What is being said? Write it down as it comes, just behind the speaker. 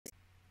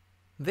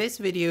This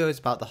video is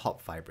about the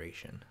Hopf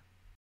fibration.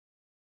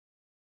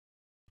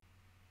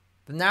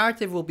 The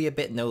narrative will be a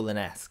bit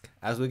Nolan-esque,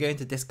 as we're going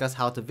to discuss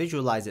how to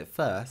visualize it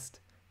first,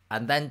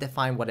 and then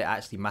define what it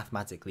actually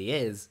mathematically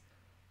is,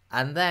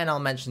 and then I'll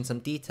mention some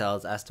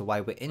details as to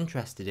why we're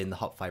interested in the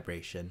Hopf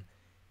fibration,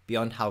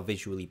 beyond how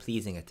visually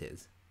pleasing it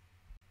is.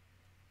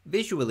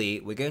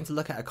 Visually, we're going to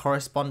look at a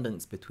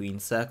correspondence between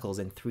circles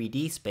in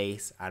 3D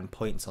space and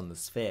points on the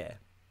sphere.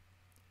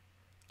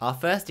 Our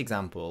first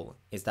example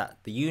is that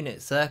the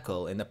unit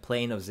circle in the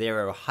plane of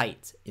 0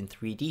 height in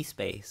 3D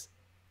space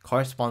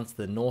corresponds to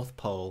the north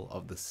pole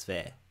of the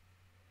sphere.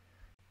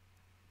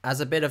 As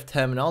a bit of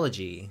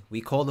terminology, we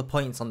call the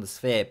points on the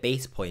sphere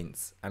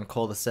basepoints and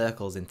call the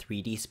circles in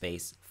 3D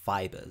space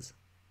fibres.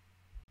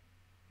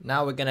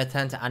 Now we're going to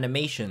turn to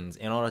animations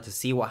in order to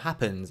see what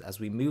happens as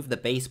we move the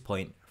base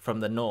point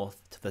from the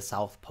north to the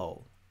south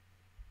pole.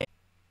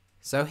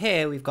 So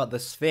here we've got the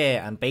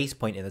sphere and base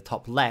point in the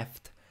top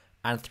left,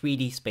 and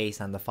 3D space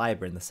and the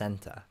fibre in the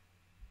centre.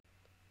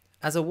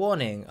 As a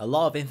warning, a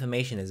lot of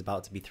information is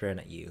about to be thrown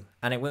at you,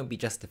 and it won't be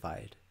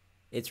justified.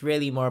 It's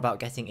really more about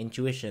getting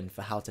intuition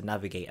for how to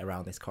navigate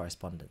around this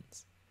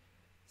correspondence.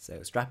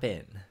 So strap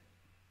in.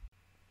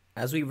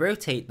 As we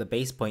rotate the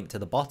base point to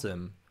the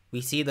bottom,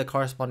 we see the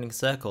corresponding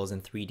circles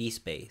in 3D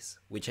space,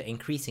 which are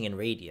increasing in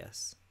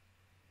radius.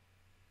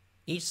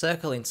 Each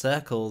circle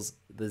encircles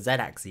the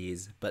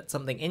z-axis, but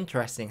something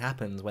interesting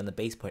happens when the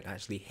base point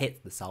actually hits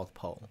the south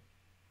pole.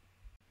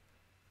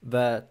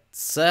 The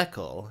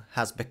circle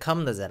has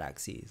become the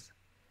z-axis,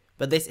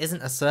 but this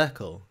isn't a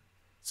circle,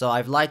 so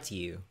I've lied to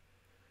you.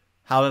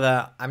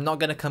 However, I'm not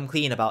going to come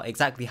clean about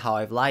exactly how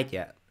I've lied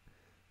yet.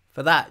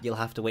 For that, you'll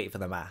have to wait for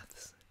the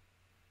maths.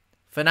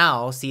 For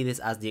now, see this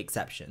as the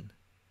exception.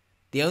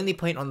 The only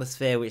point on the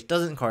sphere which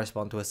doesn't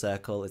correspond to a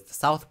circle is the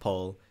south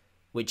pole,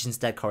 which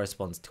instead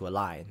corresponds to a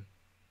line.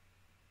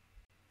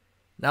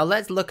 Now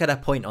let's look at a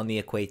point on the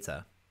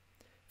equator.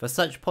 For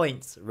such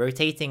points,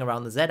 rotating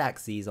around the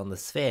z-axis on the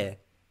sphere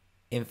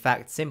in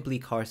fact simply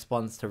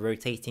corresponds to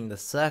rotating the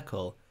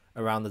circle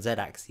around the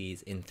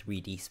z-axis in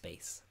 3D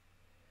space.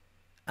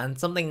 And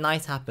something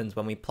nice happens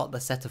when we plot the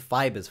set of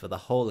fibres for the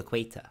whole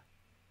equator.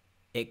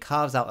 It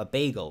carves out a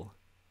bagel,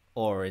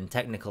 or in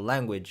technical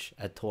language,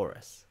 a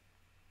torus.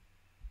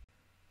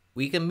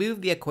 We can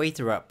move the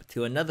equator up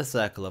to another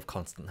circle of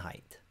constant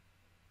height.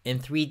 In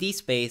 3D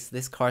space,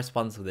 this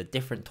corresponds with a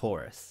different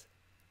torus,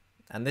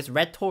 and this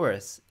red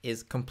torus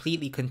is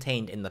completely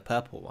contained in the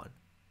purple one.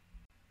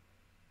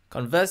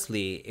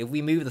 Conversely, if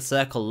we move the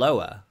circle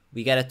lower,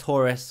 we get a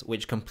torus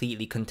which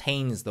completely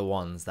contains the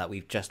ones that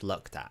we've just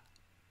looked at.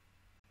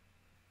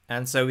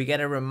 And so we get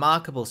a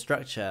remarkable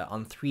structure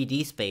on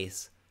 3D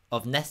space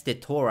of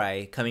nested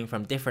tori coming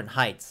from different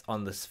heights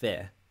on the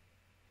sphere.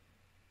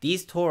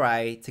 These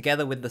tori,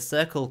 together with the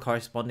circle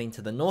corresponding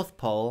to the north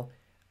pole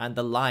and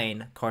the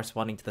line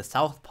corresponding to the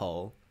south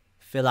pole,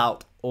 fill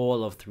out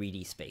all of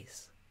 3D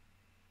space.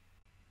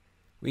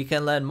 We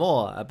can learn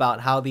more about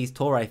how these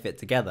tori fit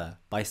together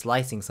by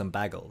slicing some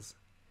bagels.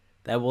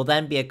 There will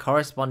then be a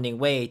corresponding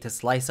way to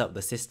slice up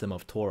the system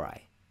of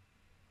tori.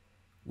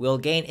 We'll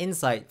gain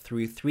insight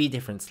through 3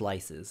 different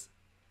slices.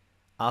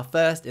 Our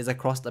first is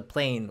across a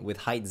plane with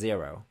height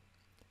 0.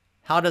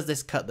 How does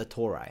this cut the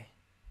tori?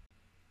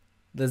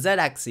 The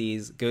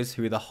z-axis goes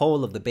through the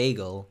whole of the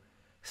bagel,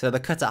 so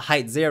the cut at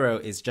height 0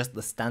 is just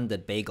the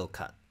standard bagel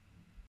cut.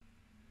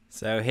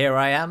 So here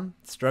I am,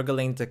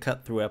 struggling to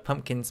cut through a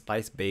pumpkin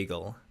spice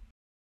bagel.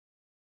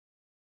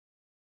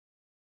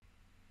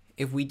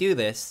 If we do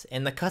this,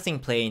 in the cutting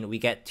plane we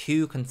get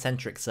 2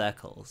 concentric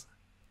circles.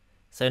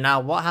 So now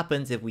what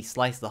happens if we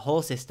slice the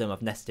whole system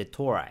of nested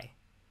tori?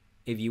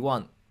 If you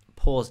want,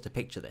 pause to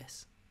picture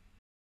this.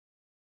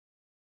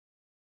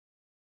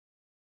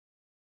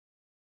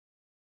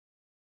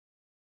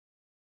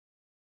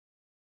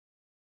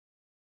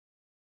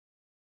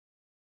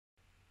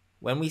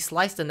 When we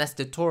slice the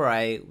nested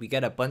tori, we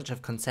get a bunch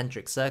of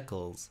concentric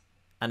circles,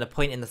 and a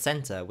point in the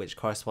center which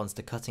corresponds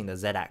to cutting the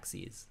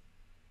z-axis.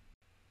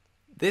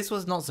 This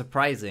was not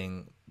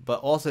surprising, but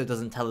also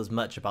doesn't tell us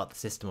much about the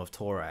system of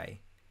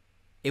tori.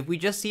 If we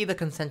just see the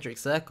concentric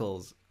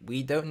circles,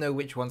 we don't know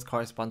which ones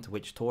correspond to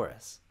which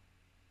torus.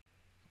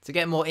 To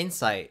get more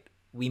insight,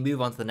 we move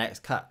on to the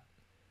next cut,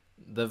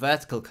 the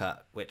vertical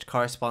cut, which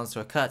corresponds to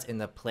a cut in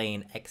the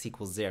plane x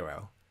equals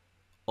 0.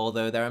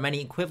 Although there are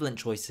many equivalent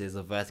choices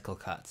of vertical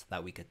cut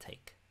that we could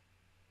take.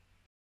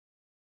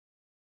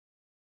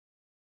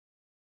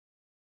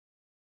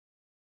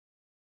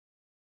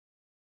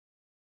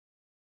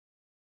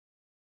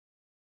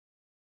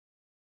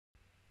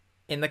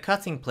 In the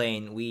cutting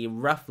plane, we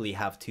roughly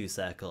have 2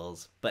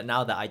 circles, but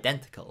now they're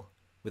identical,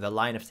 with a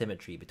line of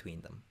symmetry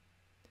between them.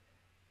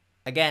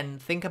 Again,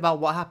 think about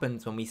what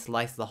happens when we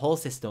slice the whole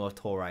system of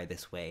tori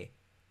this way,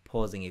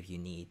 pausing if you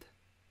need.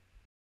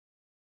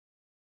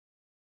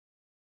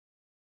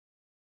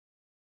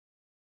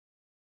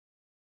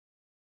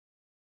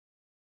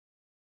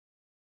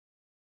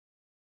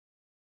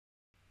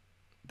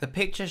 The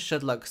picture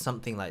should look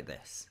something like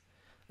this.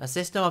 A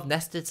system of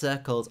nested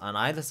circles on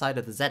either side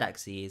of the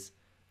z-axis,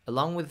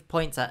 along with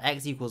points at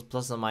x equals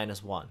plus or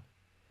minus 1.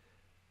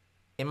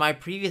 In my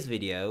previous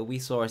video, we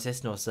saw a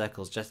system of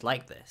circles just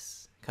like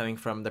this, coming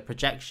from the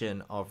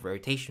projection of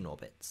rotation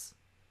orbits.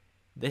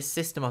 This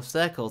system of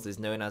circles is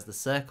known as the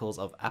circles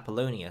of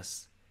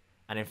Apollonius,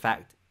 and in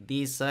fact,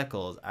 these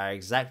circles are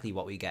exactly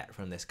what we get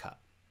from this cut.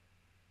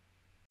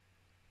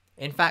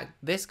 In fact,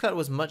 this cut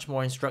was much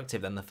more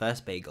instructive than the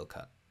first bagel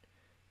cut.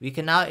 We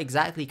can now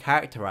exactly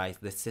characterize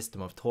this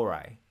system of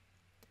tori.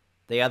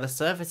 They are the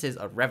surfaces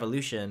of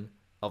revolution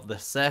of the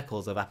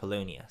circles of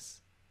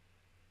Apollonius.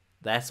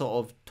 They're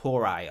sort of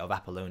tori of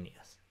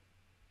Apollonius.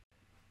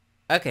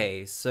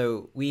 Okay,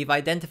 so we've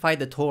identified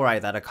the tori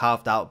that are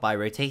carved out by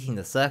rotating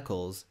the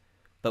circles,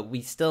 but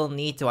we still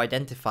need to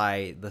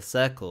identify the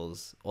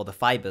circles, or the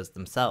fibres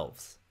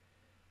themselves.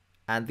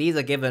 And these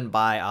are given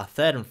by our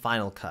third and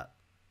final cut,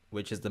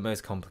 which is the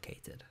most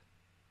complicated.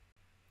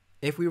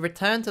 If we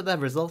return to the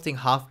resulting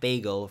half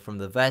bagel from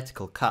the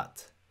vertical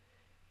cut,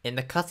 in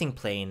the cutting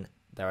plane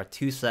there are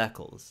two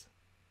circles.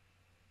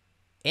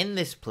 In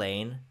this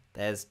plane,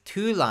 there's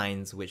two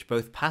lines which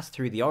both pass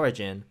through the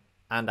origin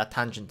and are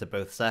tangent to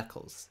both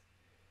circles.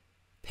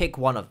 Pick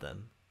one of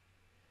them.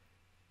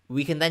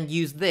 We can then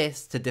use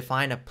this to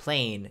define a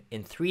plane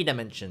in 3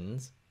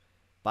 dimensions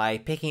by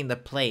picking the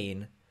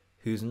plane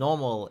whose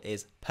normal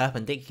is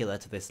perpendicular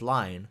to this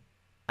line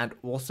and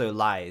also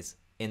lies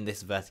in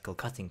this vertical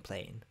cutting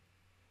plane.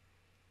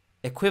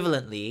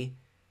 Equivalently,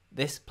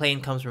 this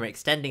plane comes from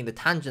extending the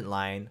tangent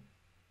line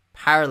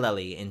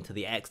parallelly into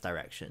the x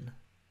direction.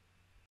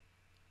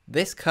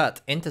 This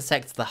cut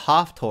intersects the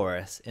half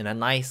torus in a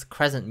nice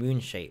crescent moon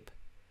shape,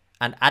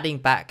 and adding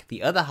back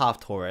the other half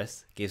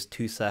torus gives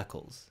 2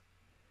 circles.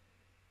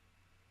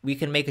 We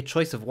can make a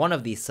choice of one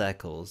of these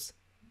circles,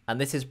 and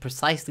this is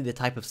precisely the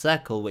type of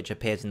circle which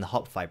appears in the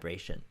Hopf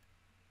fibration.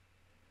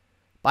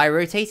 By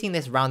rotating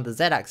this round the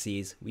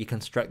z-axis, we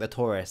construct the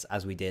torus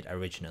as we did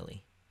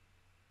originally.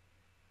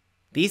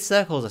 These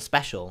circles are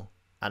special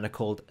and are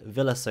called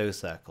Villosaux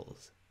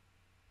circles.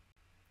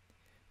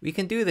 We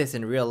can do this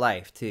in real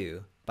life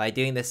too, by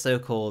doing this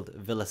so-called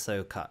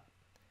Villosaux cut.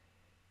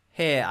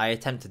 Here I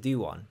attempt to do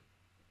one,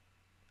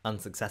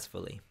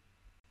 unsuccessfully.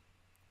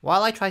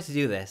 While I try to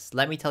do this,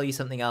 let me tell you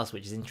something else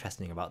which is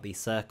interesting about these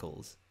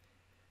circles.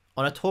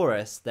 On a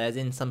torus, there's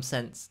in some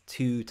sense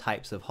 2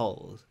 types of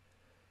holes.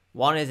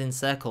 One is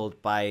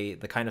encircled by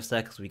the kind of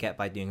circles we get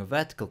by doing a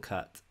vertical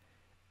cut,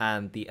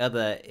 and the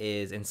other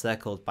is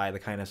encircled by the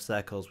kind of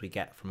circles we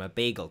get from a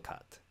bagel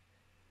cut.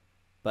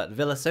 But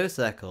Villosaux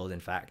circles, in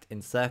fact,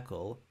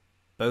 encircle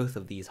both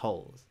of these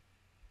holes.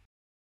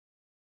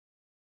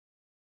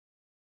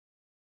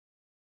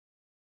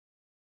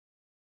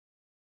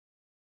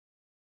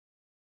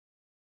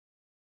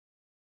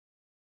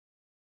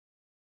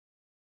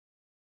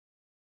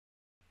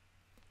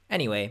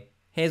 Anyway,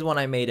 here's one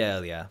I made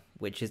earlier,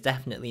 which is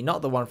definitely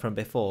not the one from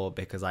before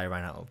because I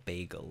ran out of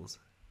bagels.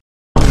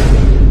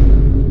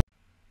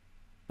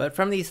 But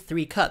from these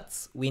 3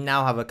 cuts, we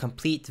now have a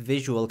complete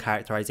visual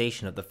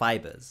characterization of the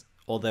fibres,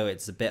 although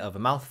it's a bit of a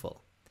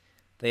mouthful.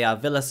 They are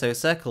Villosaux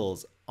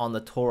circles on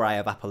the tori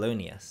of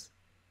Apollonius,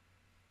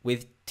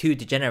 with 2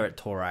 degenerate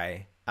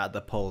tori at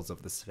the poles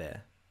of the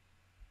sphere.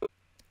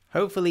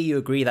 Hopefully you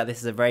agree that this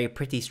is a very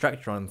pretty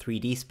structure on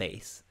 3D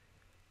space,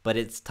 but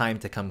it's time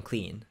to come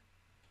clean.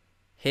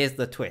 Here's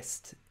the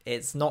twist.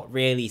 It's not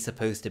really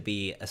supposed to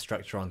be a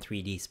structure on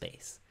 3D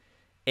space.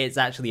 It's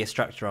actually a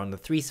structure on the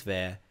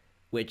 3-sphere,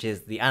 which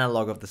is the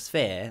analog of the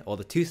sphere, or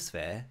the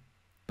 2-sphere,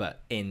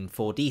 but in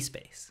 4D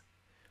space.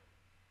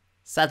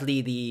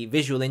 Sadly, the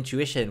visual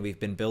intuition we've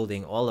been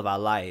building all of our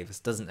lives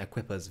doesn't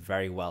equip us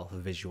very well for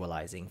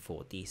visualizing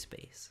 4D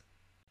space.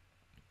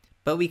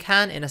 But we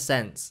can, in a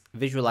sense,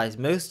 visualize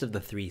most of the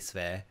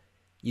 3-sphere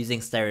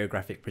using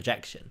stereographic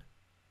projection.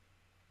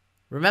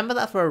 Remember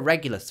that for a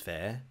regular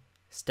sphere,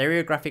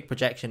 stereographic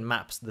projection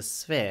maps the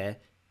sphere,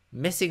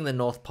 missing the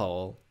North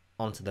Pole,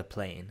 onto the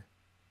plane.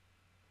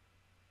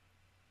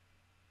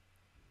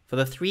 For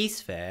the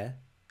 3-sphere,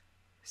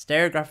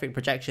 stereographic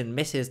projection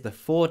misses the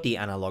 4D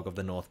analog of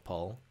the North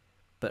Pole,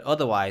 but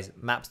otherwise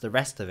maps the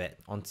rest of it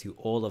onto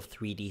all of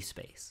 3D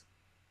space.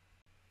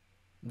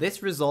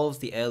 This resolves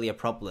the earlier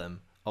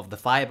problem of the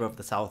fibre of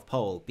the South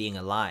Pole being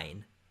a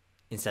line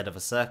instead of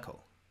a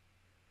circle.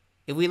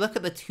 If we look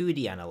at the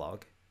 2D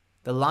analog,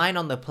 the line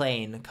on the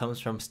plane comes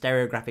from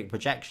stereographic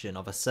projection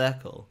of a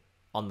circle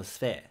on the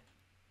sphere.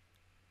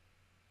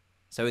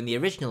 So in the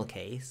original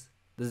case,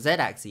 the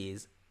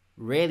z-axis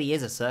really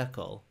is a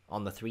circle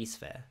on the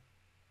 3-sphere.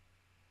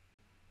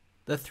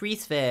 The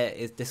 3-sphere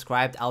is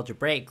described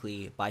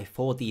algebraically by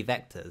 4D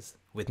vectors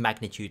with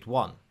magnitude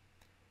 1.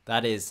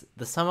 That is,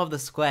 the sum of the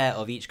square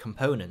of each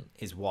component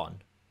is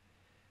 1.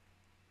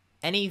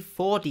 Any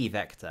 4D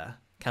vector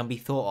can be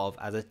thought of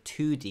as a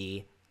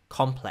 2D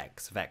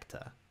complex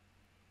vector,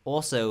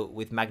 also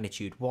with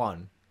magnitude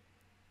 1,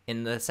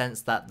 in the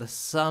sense that the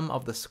sum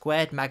of the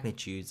squared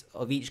magnitudes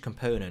of each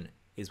component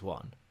is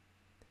 1.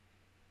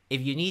 If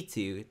you need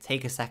to,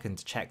 take a second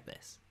to check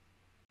this.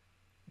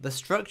 The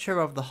structure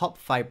of the Hopf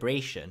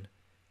fibration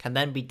can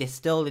then be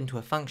distilled into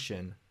a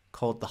function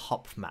called the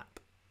Hopf map.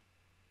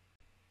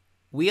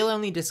 We'll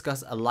only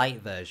discuss a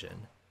light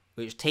version,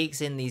 which takes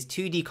in these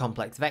 2D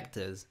complex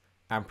vectors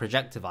and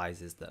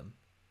projectivizes them.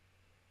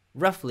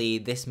 Roughly,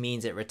 this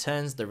means it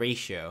returns the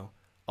ratio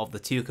of the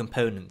two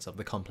components of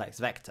the complex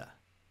vector.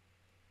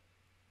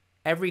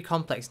 Every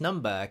complex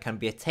number can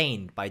be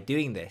attained by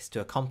doing this to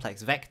a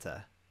complex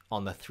vector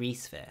on the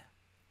 3-sphere,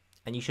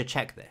 and you should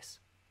check this.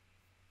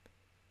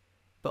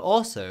 But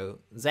also,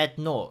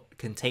 z0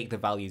 can take the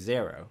value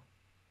 0,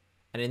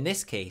 and in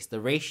this case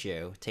the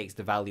ratio takes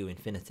the value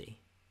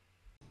infinity.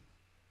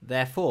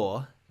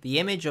 Therefore, the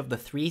image of the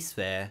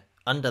 3-sphere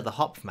under the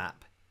Hopf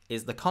map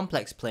is the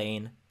complex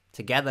plane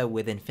together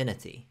with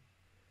infinity,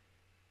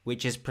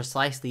 which is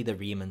precisely the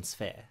Riemann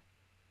sphere.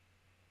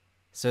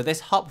 So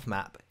this Hopf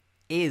map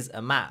is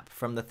a map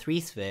from the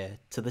 3-sphere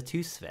to the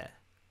 2-sphere.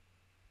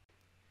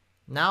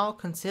 Now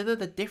consider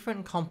the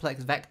different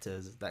complex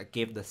vectors that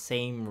give the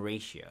same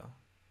ratio.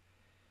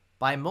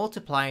 By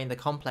multiplying the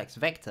complex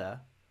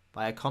vector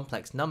by a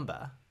complex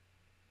number,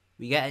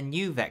 we get a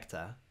new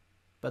vector,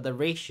 but the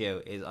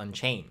ratio is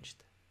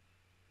unchanged.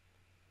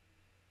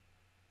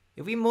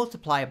 If we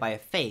multiply by a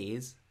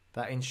phase,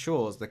 that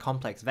ensures the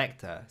complex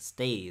vector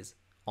stays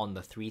on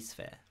the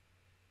 3-sphere.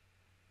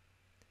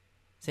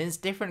 Since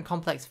different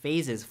complex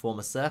phases form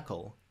a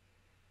circle,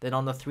 then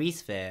on the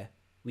 3-sphere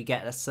we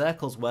get a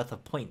circle's worth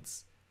of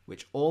points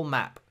which all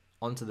map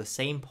onto the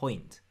same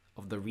point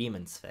of the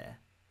Riemann sphere.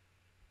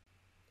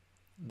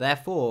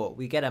 Therefore,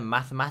 we get a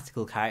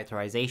mathematical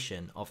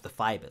characterization of the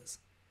fibres.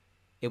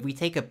 If we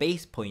take a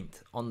base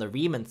point on the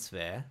Riemann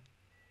sphere,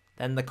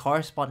 then the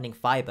corresponding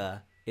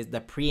fibre is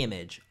the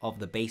preimage of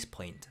the base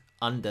point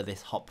under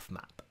this Hopf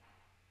map.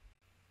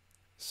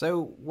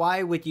 So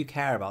why would you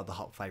care about the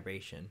Hopf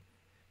fibration,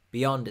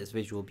 beyond its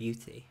visual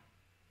beauty?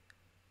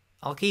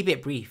 I'll keep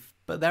it brief,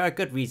 but there are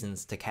good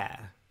reasons to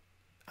care,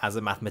 as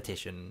a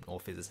mathematician or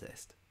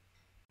physicist.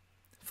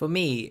 For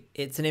me,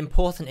 it's an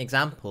important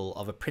example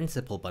of a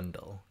principal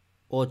bundle,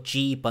 or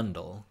G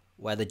bundle,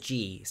 where the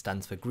G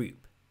stands for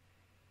group.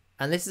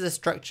 And this is a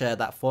structure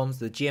that forms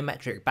the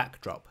geometric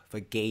backdrop for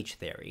gauge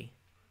theory.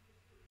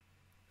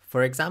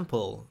 For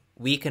example,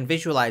 we can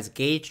visualize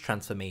gauge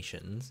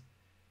transformations,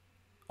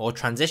 or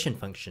transition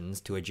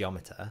functions to a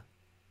geometer,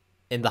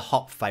 in the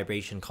Hopf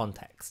fibration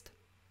context.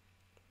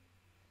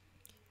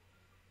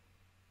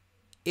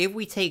 If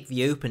we take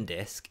the open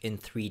disk in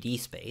 3D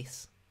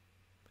space,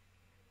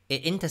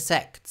 it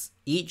intersects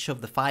each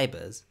of the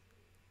fibres,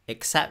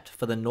 except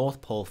for the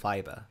North Pole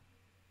fibre,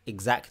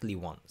 exactly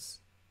once.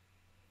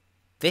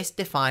 This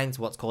defines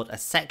what's called a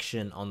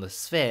section on the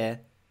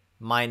sphere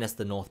minus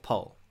the North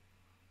Pole.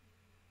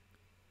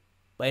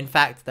 But in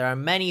fact, there are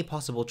many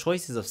possible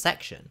choices of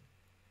section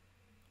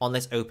on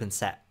this open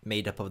set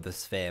made up of the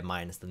sphere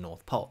minus the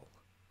North Pole.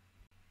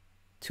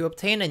 To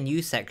obtain a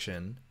new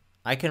section,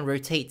 I can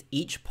rotate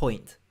each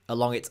point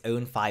along its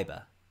own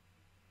fibre.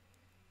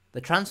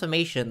 The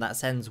transformation that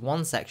sends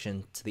one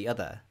section to the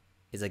other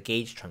is a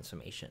gauge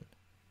transformation.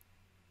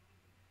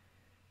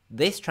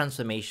 This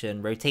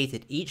transformation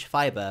rotated each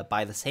fibre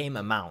by the same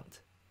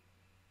amount,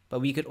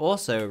 but we could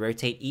also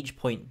rotate each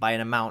point by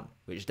an amount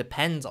which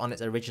depends on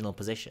its original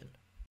position.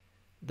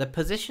 The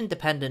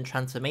position-dependent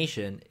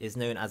transformation is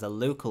known as a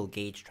local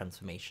gauge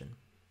transformation.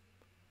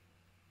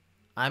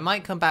 I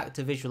might come back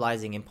to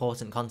visualizing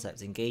important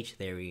concepts in gauge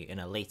theory in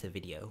a later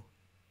video.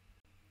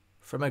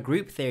 From a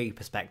group theory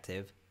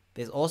perspective,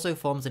 this also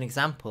forms an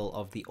example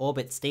of the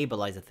orbit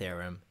stabilizer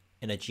theorem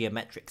in a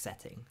geometric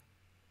setting.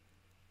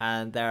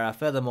 And there are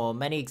furthermore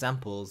many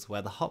examples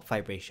where the Hopf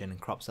fibration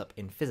crops up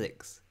in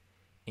physics,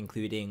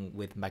 including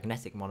with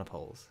magnetic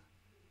monopoles.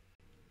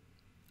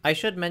 I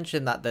should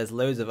mention that there's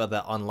loads of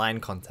other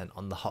online content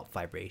on the Hopf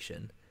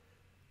fibration.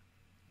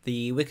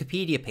 The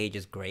Wikipedia page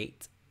is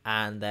great,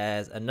 and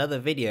there's another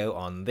video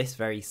on this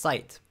very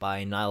site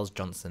by Niles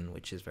Johnson,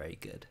 which is very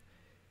good.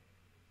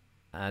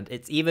 And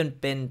it's even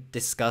been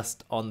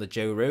discussed on the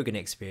Joe Rogan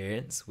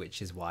Experience,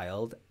 which is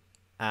wild,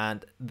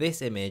 and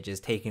this image is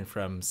taken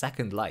from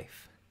Second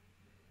Life.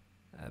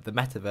 The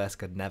metaverse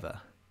could never.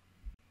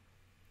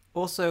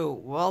 Also,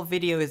 while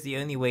video is the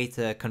only way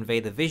to convey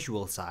the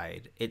visual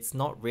side, it's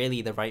not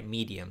really the right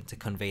medium to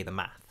convey the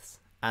maths,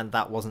 and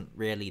that wasn't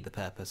really the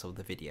purpose of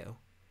the video.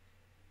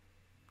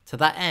 To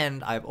that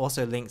end, I've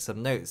also linked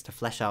some notes to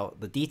flesh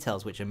out the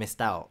details which are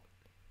missed out,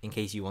 in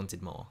case you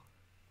wanted more.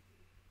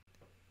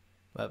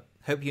 But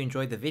hope you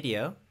enjoyed the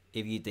video.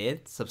 If you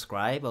did,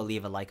 subscribe or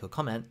leave a like or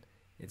comment,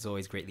 it's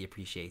always greatly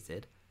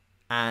appreciated,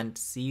 and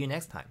see you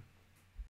next time.